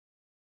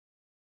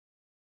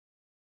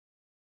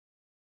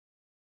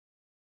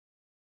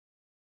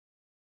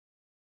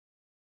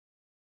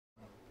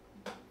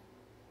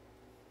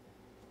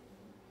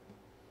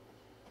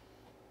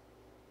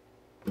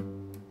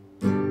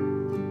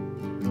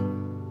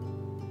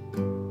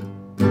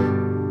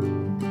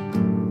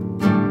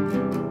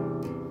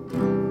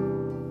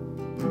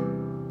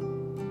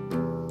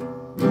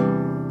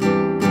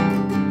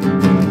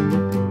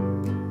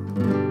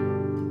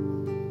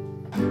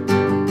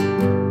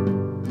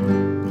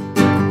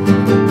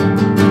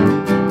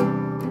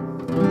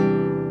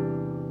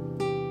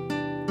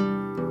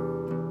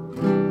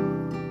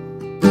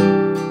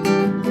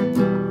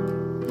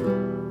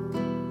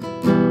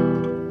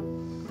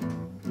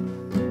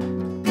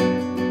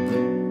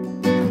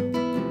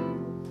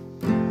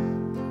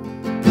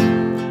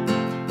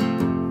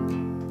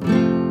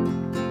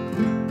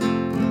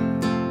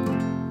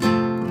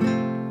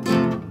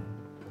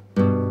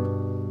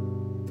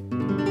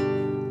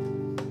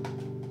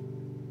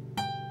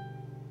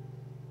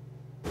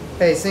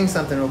Hey, sing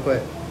something real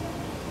quick.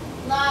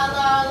 La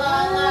la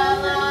la la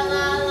la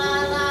la la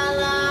la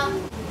la.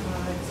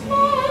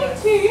 My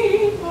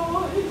teen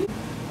boy.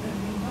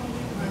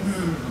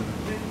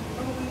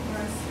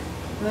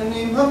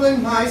 Many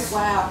mumbling mice.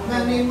 Wow.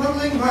 Many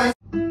mumbling mice.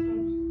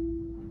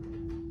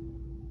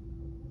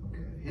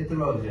 Okay, hit the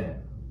road, Jack.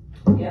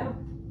 Yeah.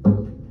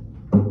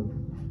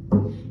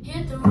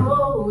 Hit the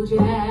road,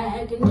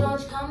 Jack, and don't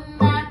you come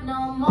back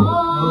no more. No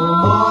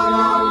more,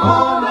 no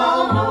more,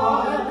 no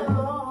more. Hit the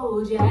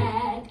road,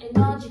 Jack, and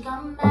don't you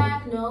come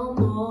back no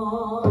more.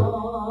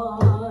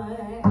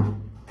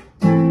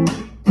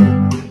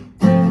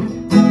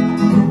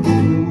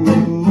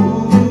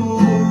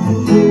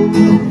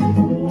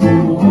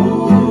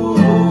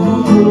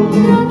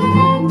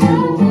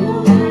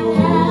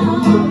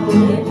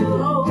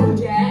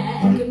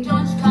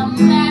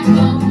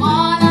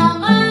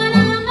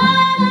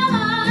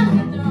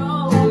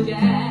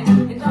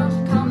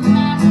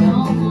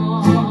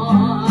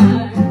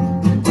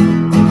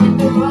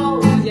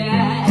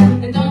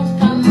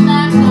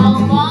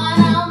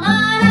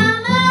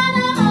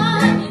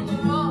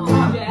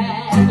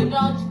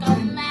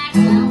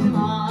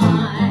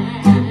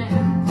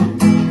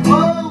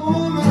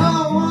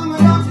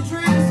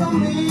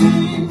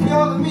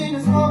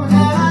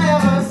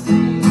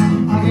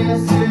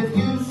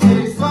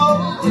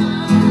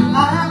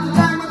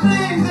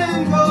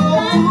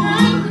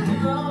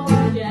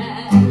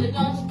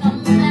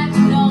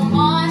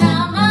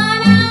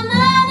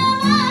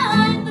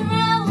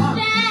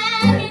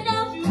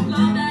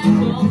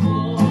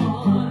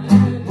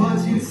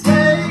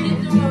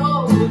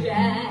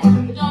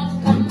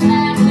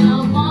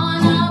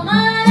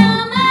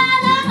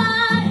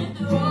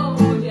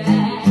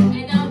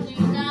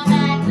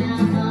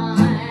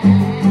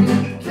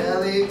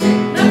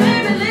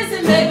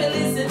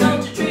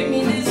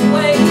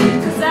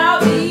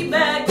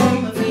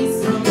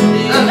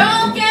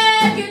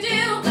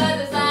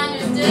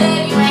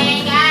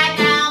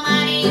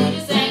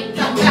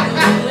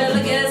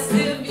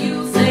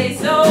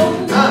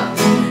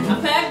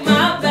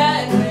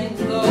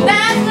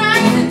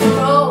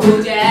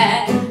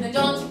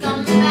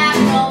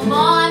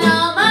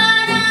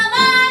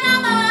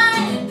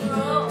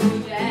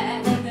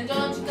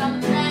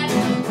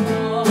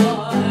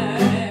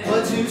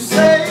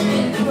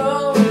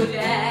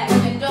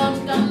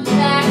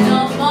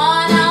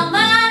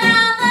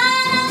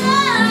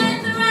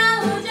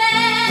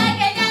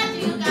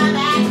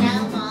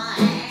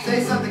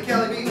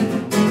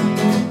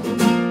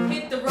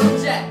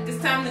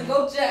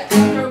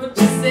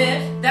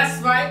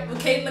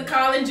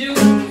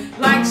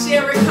 Like,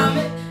 share it,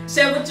 comment,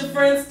 share with your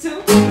friends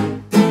too.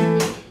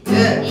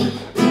 Yeah.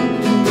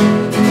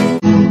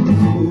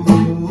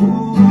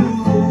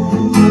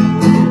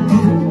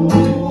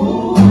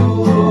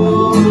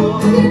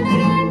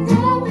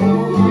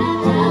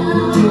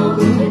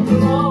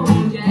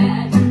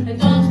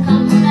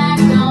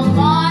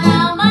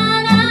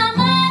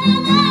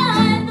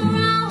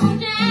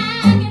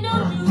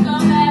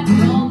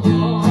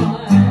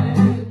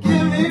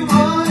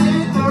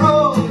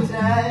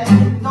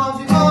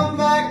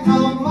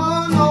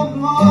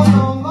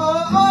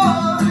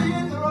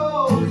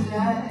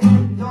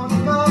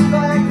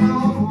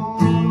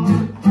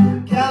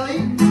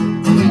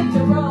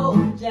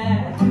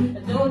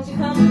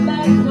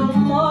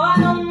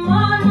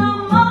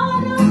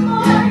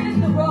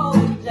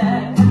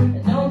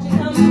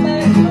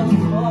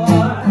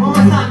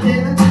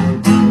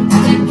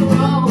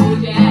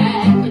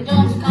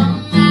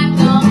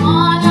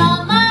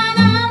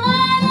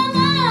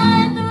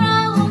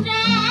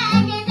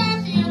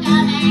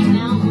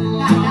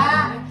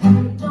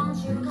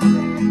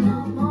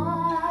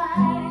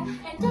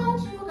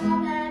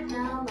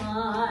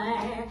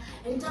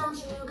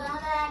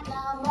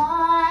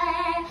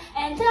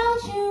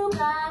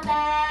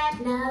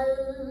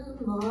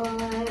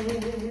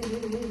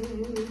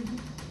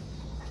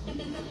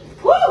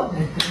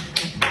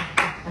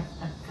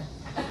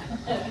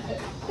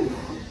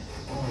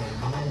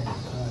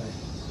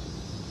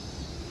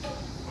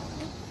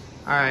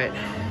 Alright,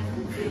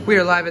 we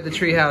are live at the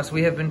Treehouse.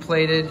 We have been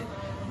plated.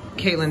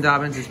 Caitlin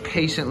Dobbins is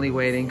patiently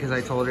waiting because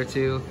I told her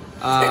to.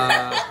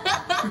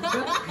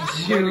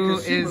 Jew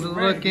is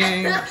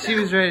looking, she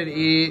was ready to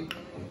eat.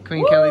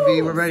 Queen Kelly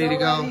B, we're ready to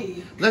go.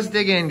 Let's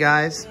dig in,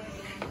 guys.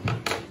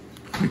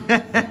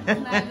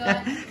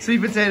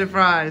 Sweet potato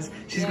fries.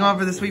 She's going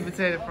for the sweet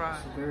potato fries.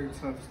 Very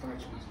tough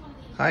starches.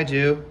 Hi,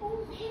 Jew.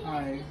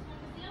 Hi.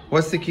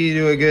 What's the key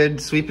to a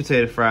good sweet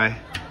potato fry?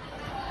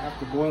 I have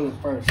to boil it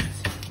first.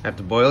 Have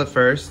to boil it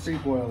first.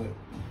 Pre-boil it.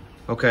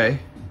 Okay.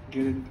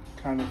 Get it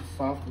kind of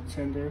soft and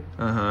tender.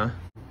 Uh-huh.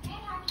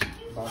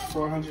 About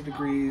 400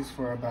 degrees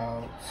for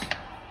about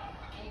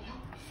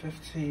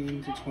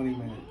 15 to 20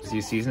 minutes. Do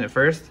you season it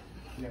first?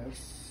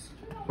 Yes.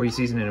 What are you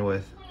seasoning it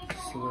with?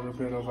 Just a little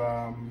bit of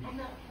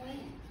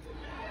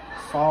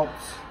salt,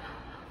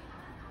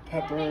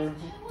 pepper,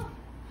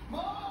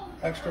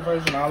 extra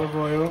virgin olive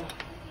oil,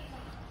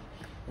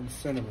 and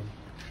cinnamon.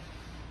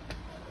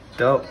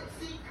 Dope.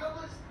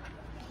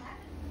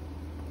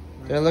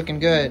 They're looking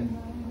good.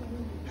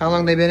 How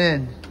long they been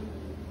in?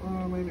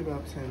 Maybe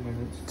about 10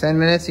 minutes. 10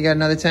 minutes? You got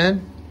another 10?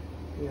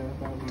 Yeah,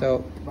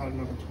 about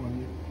another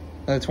 20.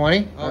 Another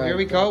 20? Oh, here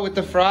we go with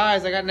the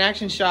fries. I got an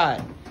action shot.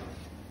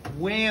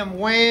 Wham,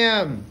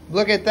 wham.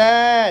 Look at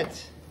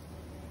that.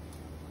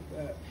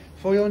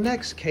 For your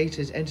next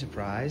catered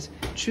enterprise,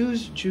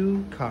 choose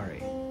Jew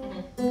curry.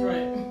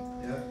 Right.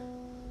 Yeah.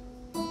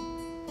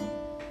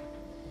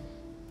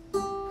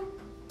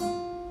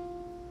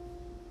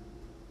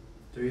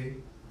 Three,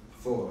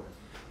 four.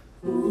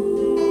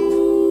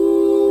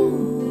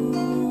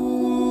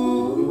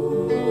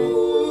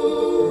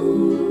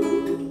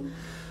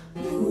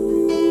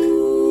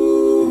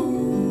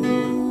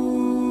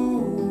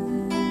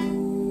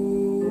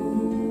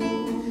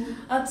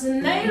 A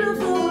tornado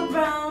flew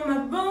around my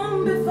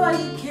room before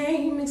you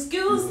came.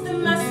 Excuse the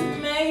mess it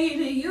made.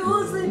 It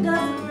usually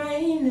doesn't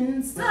rain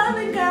in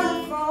Southern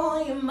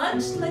California,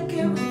 much like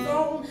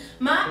Arizona.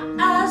 My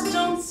eyes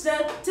don't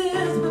shed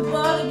tears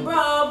before the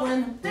brow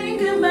when I'm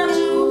thinking about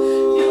you.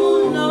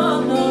 You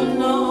know,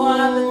 no,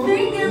 I've been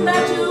thinking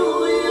about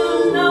you.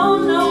 You know,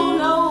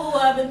 no,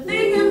 I've been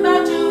thinking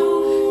about you.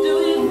 Do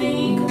you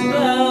think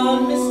about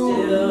me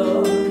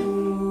still?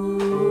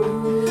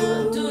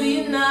 Or do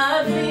you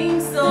not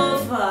think so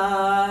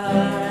far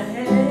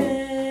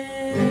ahead?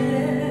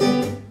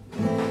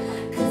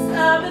 'Cause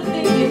I've been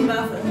thinking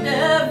about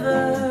forever.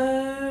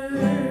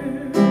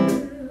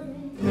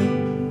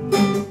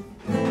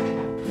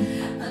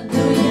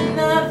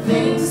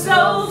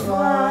 So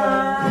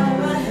far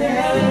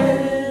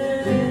ahead,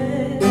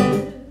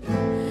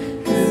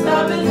 'cause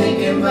I've been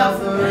thinking about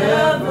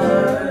forever.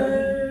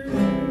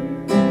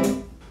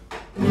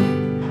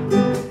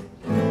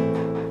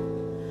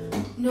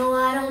 No,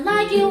 I don't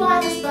like you,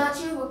 I just thought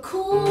you were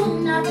cool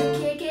enough to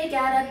kick it.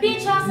 Got a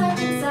beach house, I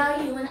can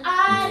tell you in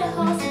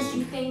Idaho. Since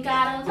you think I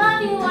don't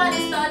love you, I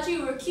just thought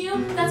you were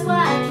cute. That's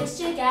why I kissed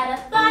you. Got a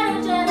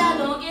fighter jet, I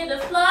don't get to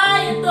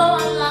fly it though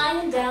I'm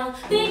lying down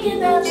thinking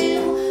about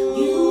you.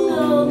 You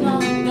know,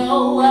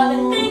 no, I've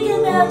been thinking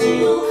about you.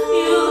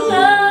 You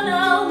know,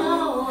 no,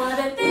 I've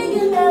been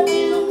thinking about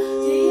you.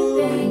 Do you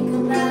think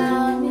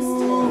about me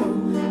still?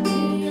 Do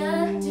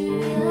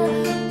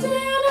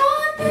you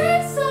not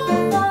think so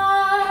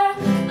far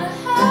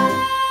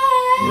ahead?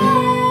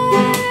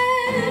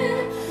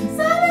 'Cause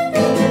I've been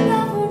thinking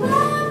about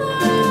forever.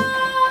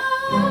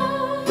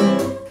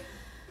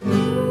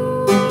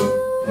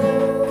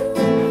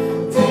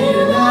 Do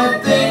you not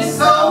think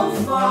so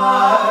far?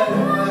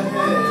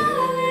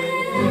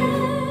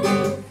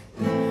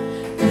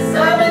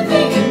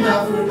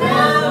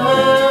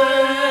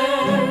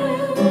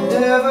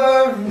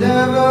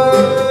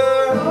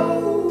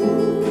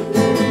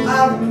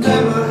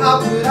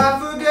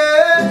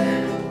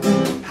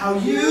 How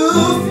you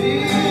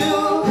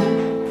feel,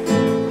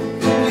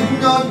 you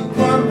know you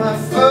were my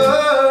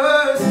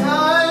first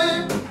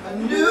time, a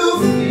new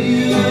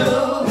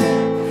feel.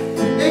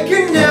 It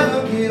can never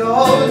get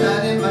old,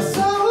 not in my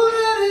soul,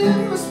 not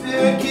in my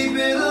spirit, keep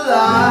it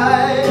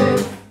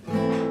alive.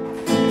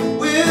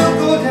 We'll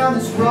go down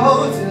this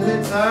road till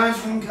it turns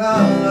from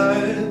color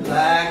to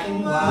black and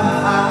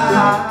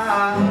white.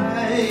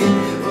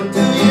 Or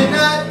do you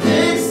not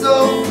think so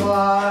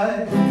far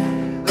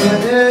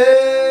ahead?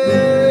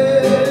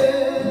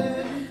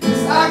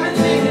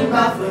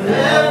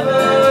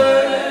 Forever,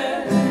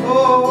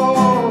 oh,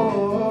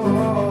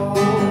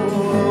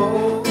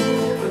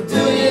 but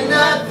do you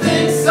not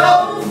think so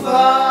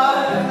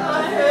far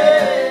ahead?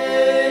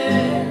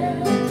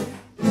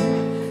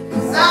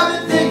 'Cause I've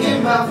been thinking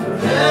about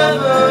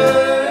forever,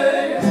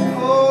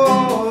 oh,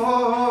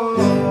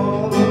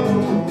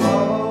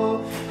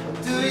 but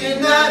do you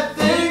not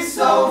think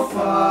so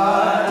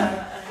far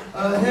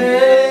ahead?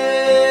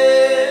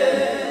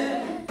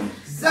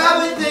 'Cause I've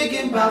been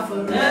thinking about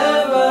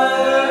forever.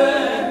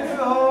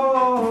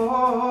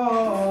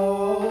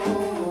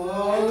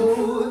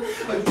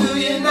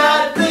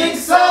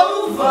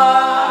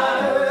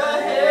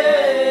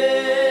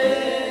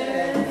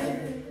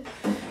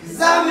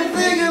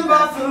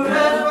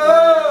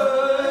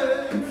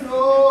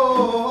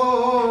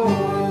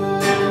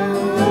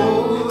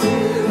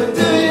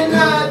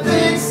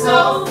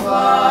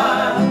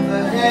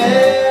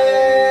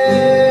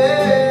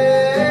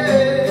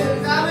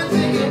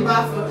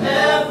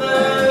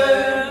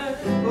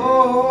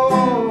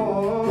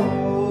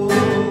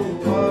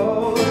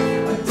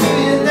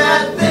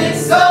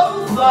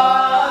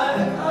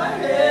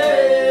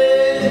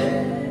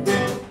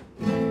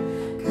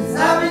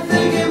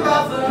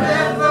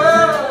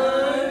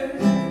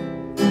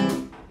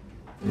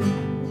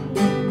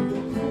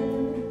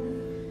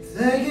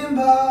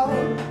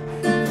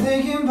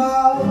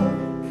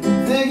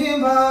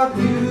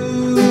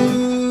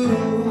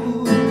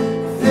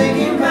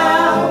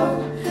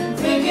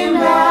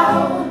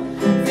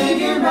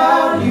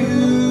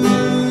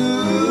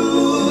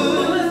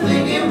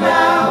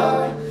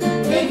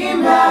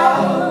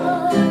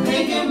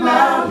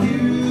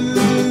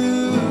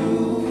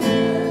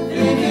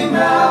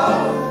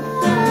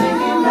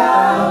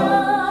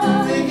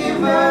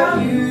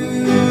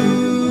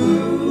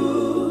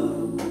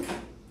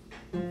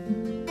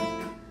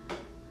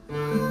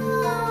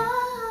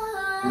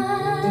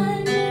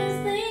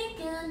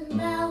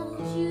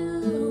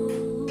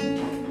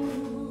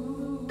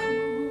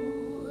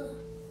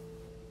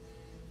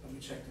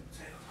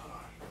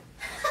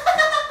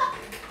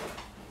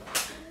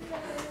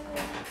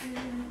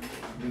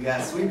 We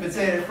got sweet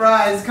potato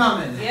fries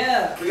coming.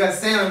 Yeah. We got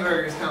salmon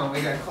burgers coming.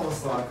 We got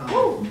coleslaw coming.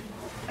 Woo.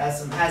 Had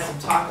some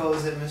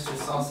tacos at Mr.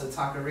 Salsa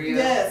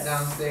Taqueria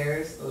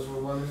downstairs. Those were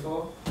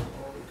wonderful.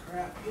 Holy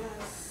crap,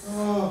 yes.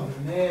 Oh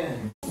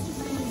man.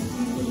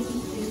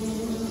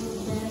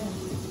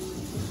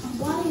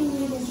 Why you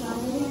even try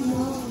to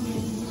ignore me?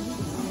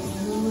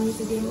 I need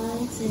to get my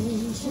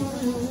attention.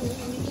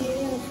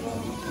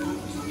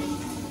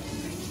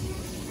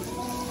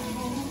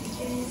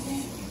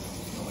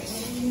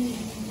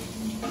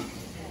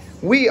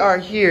 We are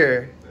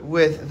here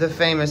with the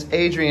famous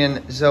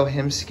Adrian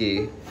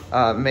Zohimski,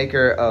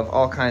 maker of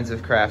all kinds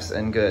of crafts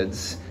and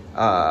goods.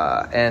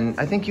 And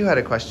I think you had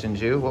a question,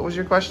 Ju. What was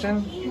your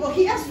question? Well,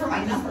 he asked for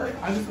my number.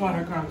 I just want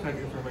her contact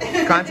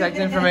information. Contact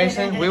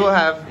information? We will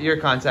have your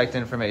contact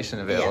information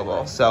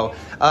available. Yeah. So,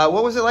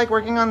 what was it like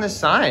working on this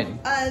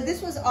sign?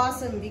 This was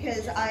awesome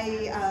because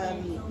I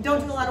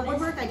don't do a lot of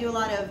woodwork. I do a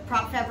lot of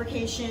prop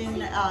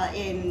fabrication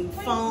in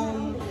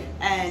foam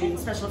and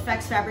special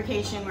effects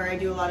fabrication, where I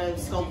do a lot of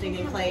sculpting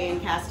in clay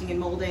and casting and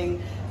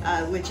molding,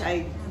 which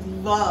I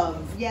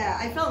love. Yeah,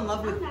 I fell in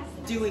love with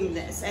doing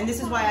this, and this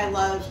is why I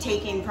love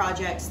taking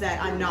projects that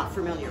I'm not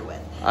familiar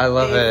with. I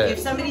love it. If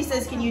somebody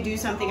says, can you do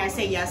something, I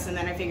say yes, and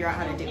then I figure out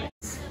how to do it.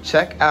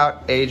 Check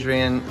out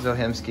Adrian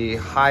Zohimski.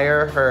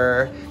 Hire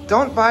her.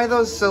 Don't buy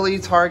those silly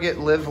Target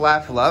live,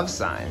 laugh, love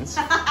signs.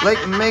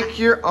 Like, make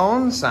your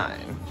own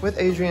sign with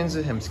Adrian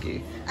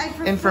Zohimski.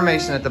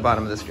 Information at the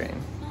bottom of the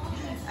screen.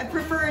 I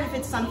prefer it if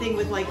it's something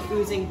with like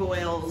oozing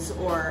boils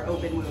or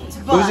open wounds.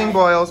 But, oozing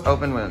boils,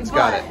 open wounds.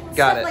 Got it.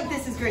 Got it. Stuff like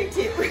this is great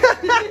too.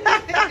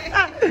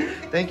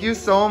 Thank you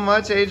so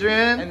much,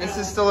 Adrian. And this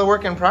is still a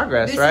work in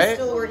progress, right? This is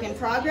still a work in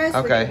progress.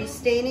 Okay. We're going to be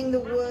staining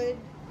the wood.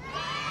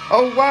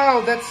 Oh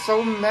wow, that's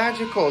so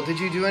magical. Did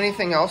you do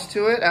anything else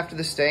to it after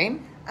the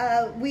stain?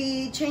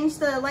 We changed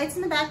the lights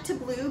in the back to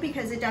blue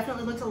because it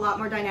definitely looks a lot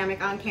more dynamic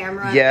on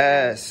camera.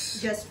 Yes.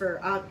 Just for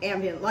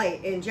ambient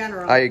light in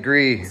general. I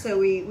agree. So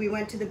we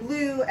went to the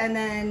blue, and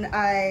then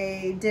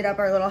I did up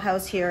our little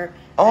house here.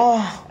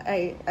 Oh.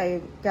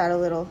 I got a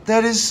little...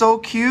 That is so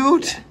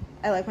cute.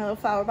 I like my little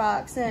flower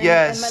box and,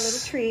 yes. and my little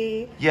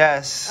tree.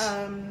 Yes.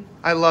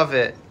 I love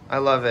it. I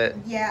love it.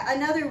 Yeah,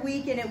 another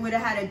week and it would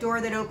have had a door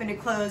that opened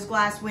and closed,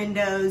 glass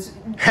windows,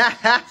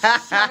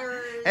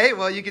 shutters. Hey,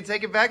 well, you can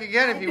take it back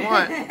again if you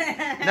want.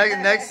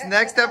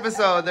 Next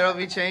episode, there will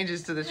be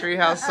changes to the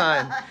treehouse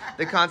sign.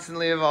 The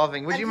constantly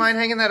evolving. Would you mind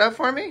hanging that up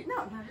for me? No,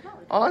 not at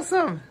all.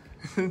 Awesome.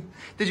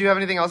 Did you have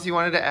anything else you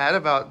wanted to add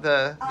about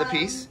the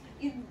piece?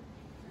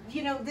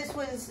 You know, this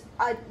was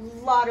a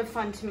lot of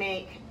fun to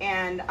make,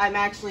 and I'm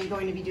actually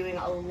going to be doing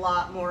a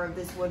lot more of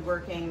this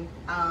woodworking.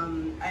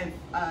 I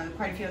have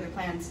quite a few other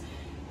plans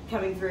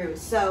coming through.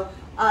 So,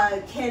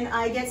 can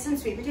I get some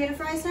sweet potato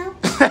fries now?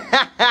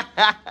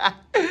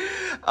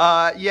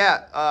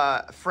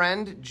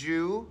 Friend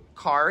Ju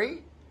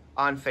Kari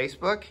on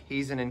Facebook.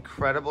 He's an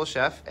incredible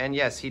chef, and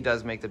yes, he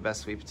does make the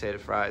best sweet potato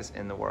fries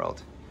in the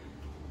world.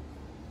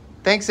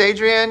 Thanks,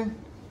 Adrian.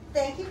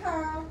 Thank you,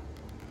 Carl.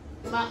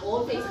 My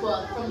old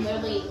Facebook from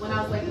literally when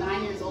I was like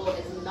 9 years old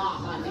is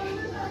not on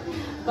there,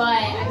 but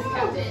I just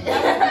kept it.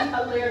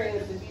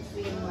 Hilarious if you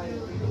see like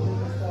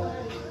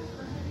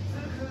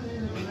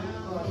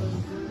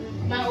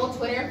my old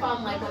Twitter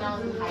from like when I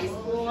was in high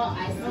school,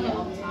 I see it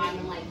all the time.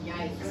 I'm like,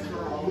 yikes,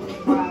 girl.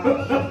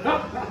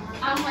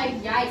 I'm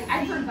like, yikes,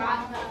 I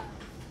forgot that.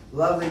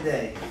 Lovely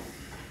day.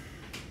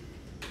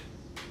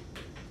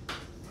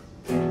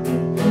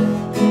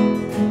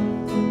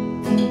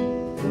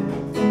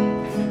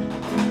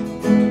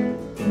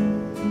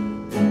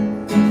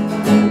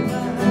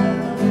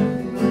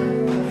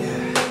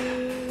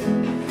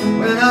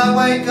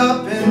 Wake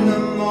up in the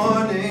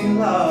morning,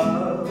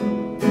 love,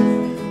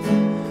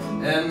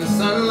 and the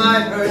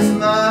sunlight hurts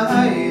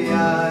my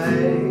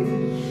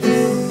eyes.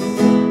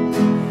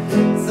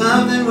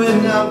 Something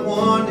without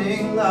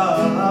warning,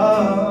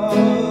 love,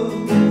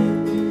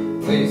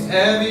 weighs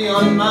heavy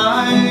on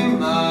my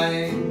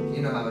mind.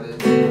 You know how it is.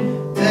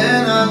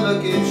 Then I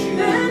look at you,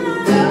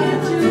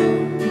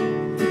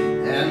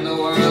 and the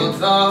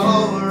world's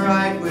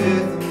alright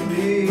with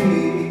me.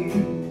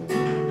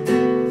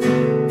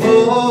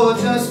 Oh,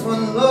 just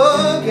one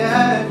look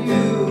at you,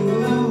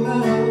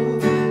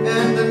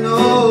 and I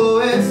know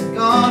it's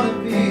gonna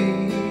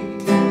be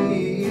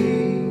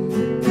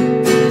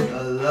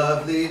a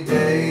lovely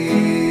day.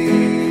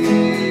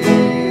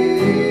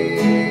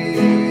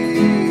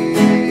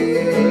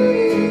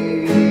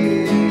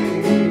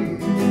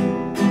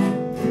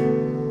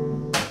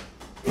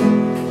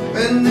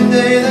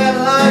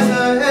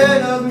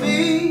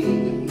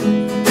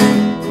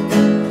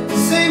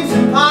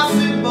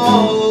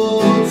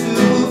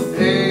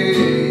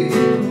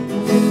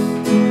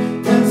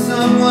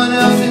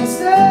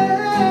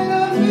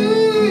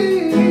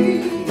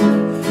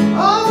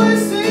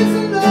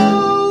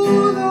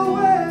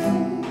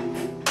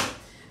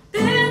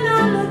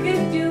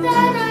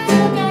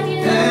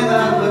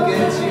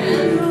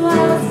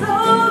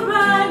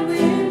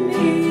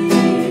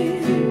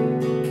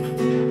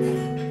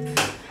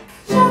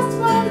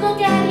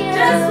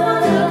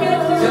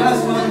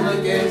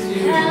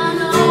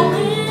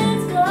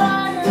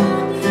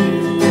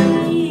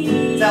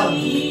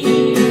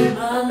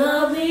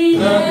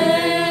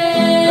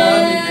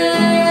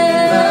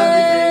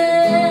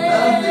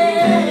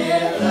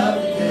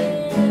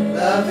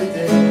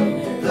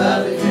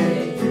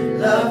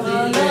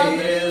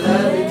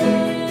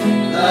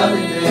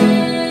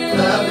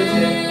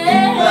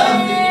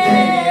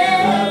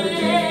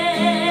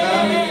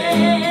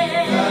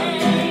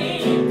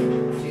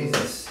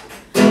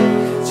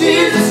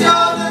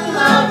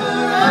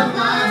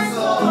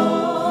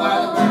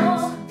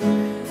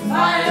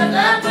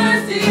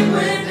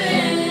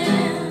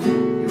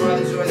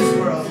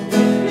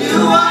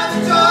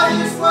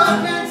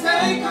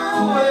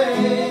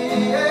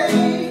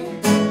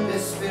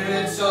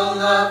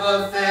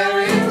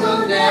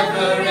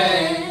 never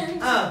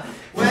ends.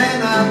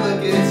 When I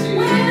look at you,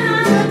 When I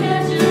look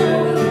at you,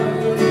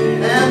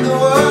 and the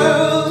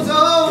world's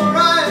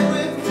alright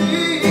with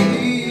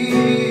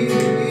me.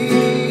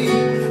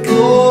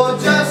 Oh,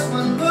 just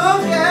one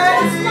look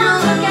at just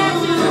one look at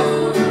you,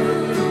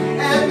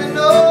 and I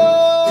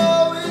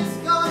know it's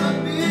gonna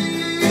be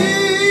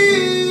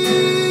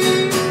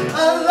a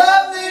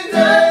lovely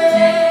day.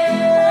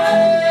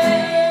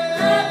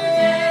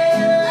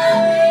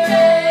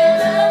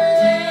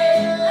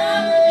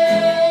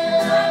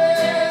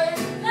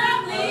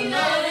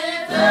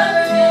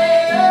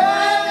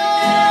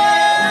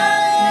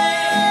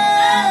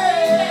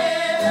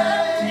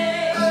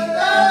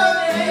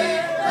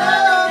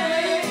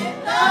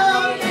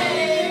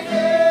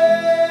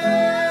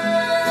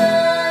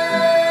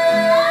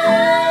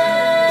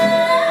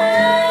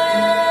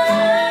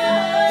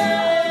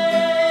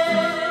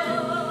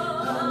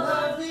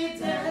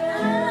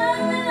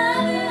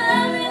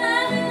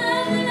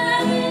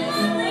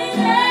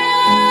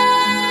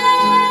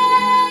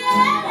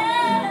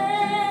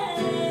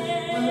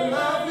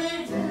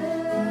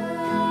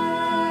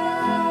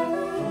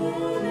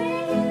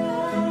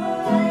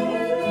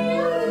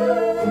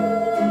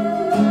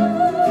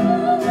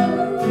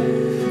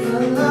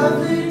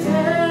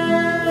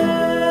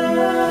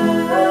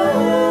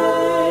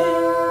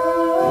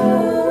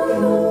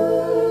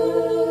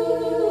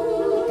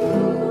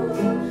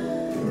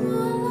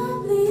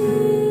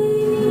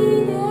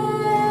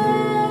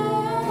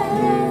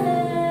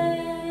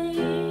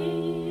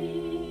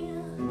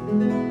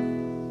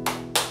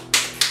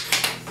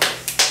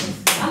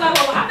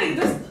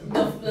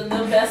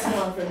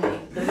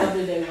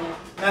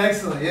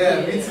 Excellent,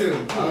 yeah, me too.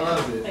 I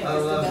loved it. I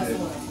loved it.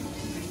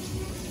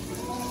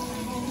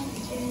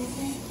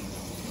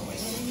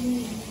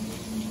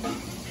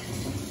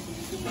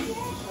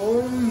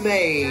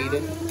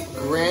 Homemade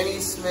Granny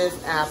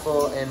Smith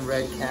apple and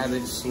red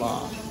cabbage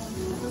slaw.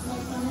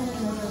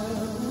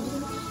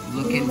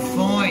 Looking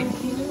fine.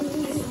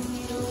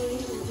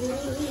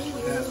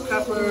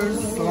 Peppers,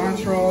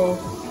 cilantro,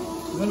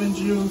 lemon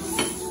juice.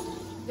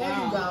 There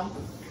you go.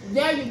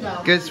 There you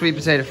go. Good sweet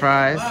potato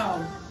fries.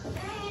 Wow.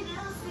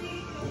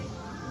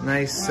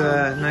 Nice,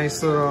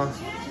 nice little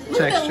Look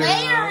texture. at the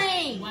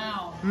layering.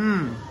 Wow.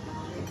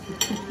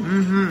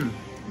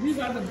 These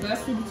are the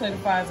best sweet potato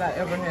fries I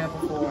ever had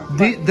before.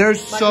 They're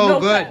so no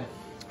good. cap.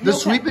 The No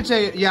sweet cap.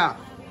 potato, yeah.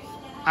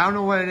 I don't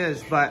know what it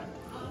is, but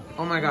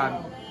oh my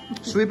god.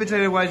 Sweet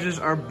potato wedges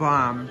are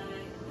bomb.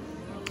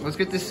 Let's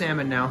get the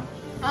salmon now.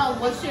 Oh,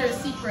 what's your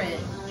secret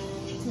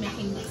to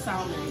making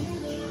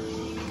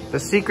salmon? The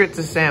secret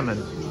to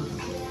salmon.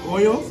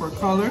 Oil for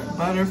color,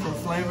 butter for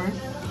flavor,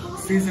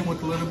 seasoned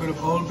with a little bit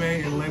of Old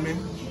Bay and lemon.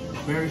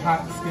 Very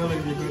hot skillet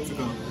and you're good to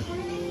go.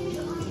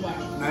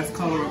 Wow. Nice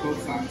color on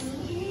both sides.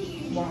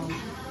 Wow.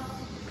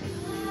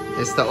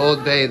 It's the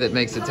Old Bay that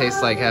makes it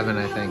taste like heaven,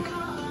 I think.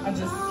 I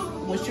just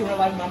wish you were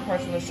like my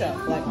personal chef,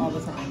 like all the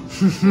time.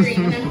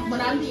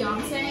 When I'm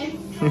Beyonce,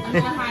 I'm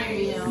gonna hire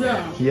you.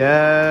 Yeah.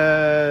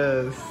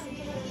 Yes.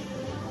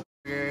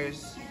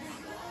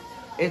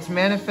 It's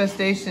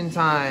manifestation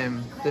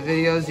time. The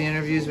videos, the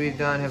interviews we've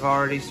done have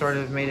already sort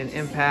of made an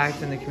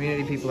impact in the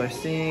community. People are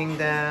seeing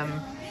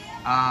them.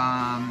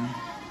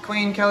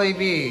 Queen Kelly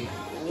B,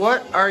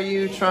 what are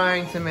you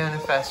trying to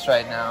manifest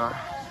right now?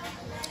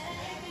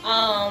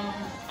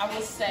 I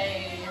would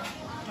say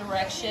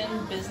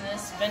direction,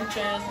 business,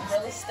 ventures,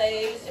 real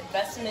estate,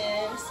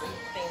 investments, and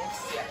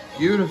things. Yeah.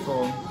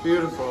 Beautiful,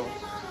 beautiful.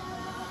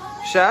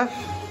 Chef,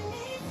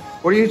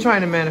 what are you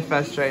trying to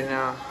manifest right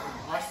now?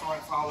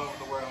 Restaurants all over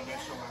the world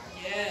nationwide.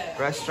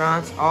 Yeah.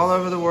 Restaurants all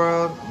over the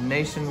world,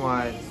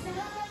 nationwide.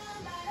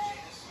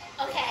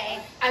 Okay,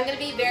 I'm gonna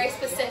be very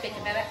specific,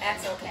 and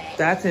that's okay.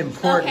 That's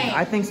important. Okay.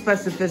 I think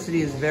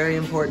specificity is very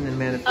important in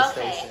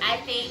manifestation.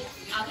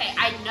 Okay,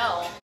 I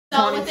know.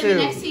 So within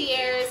the next 2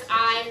 years,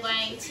 I'm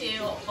going to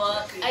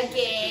book a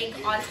gig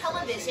on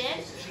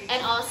television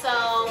and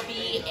also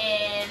be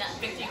in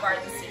Victory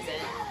Gardens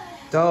season.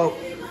 Dope.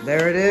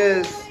 There it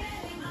is.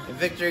 In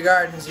Victory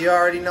Gardens, you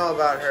already know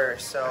about her,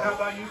 so How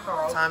about you,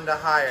 Carl? time to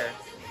hire.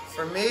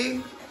 For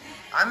me,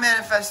 I'm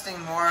manifesting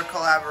more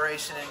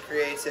collaboration and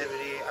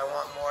creativity. I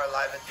want more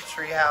Live at the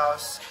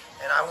Treehouse,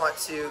 and I want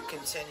to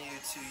continue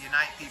to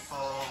unite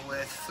people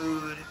with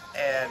food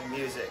and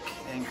music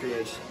and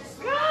creation.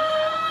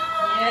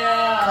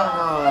 Yeah. Come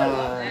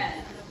on.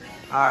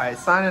 All right,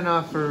 signing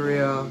off for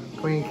real.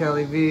 Queen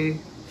Kelly V,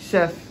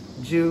 Chef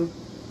Jew,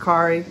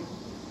 Kari,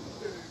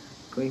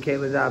 Queen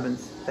Kayla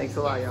Dobbins. Thanks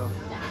a lot, y'all.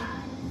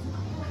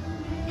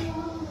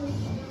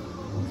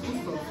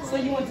 So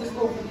you went to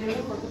school for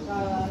dinner for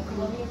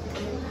Columbia?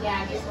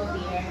 Yeah, I guess we'll be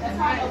there. That's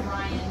how I know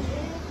Brian.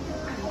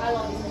 I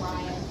love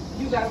Brian.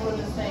 You guys were in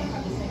the same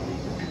thing.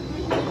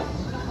 He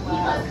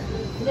was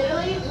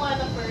literally one of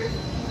the first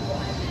people I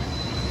met.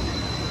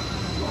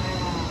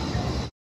 Wow.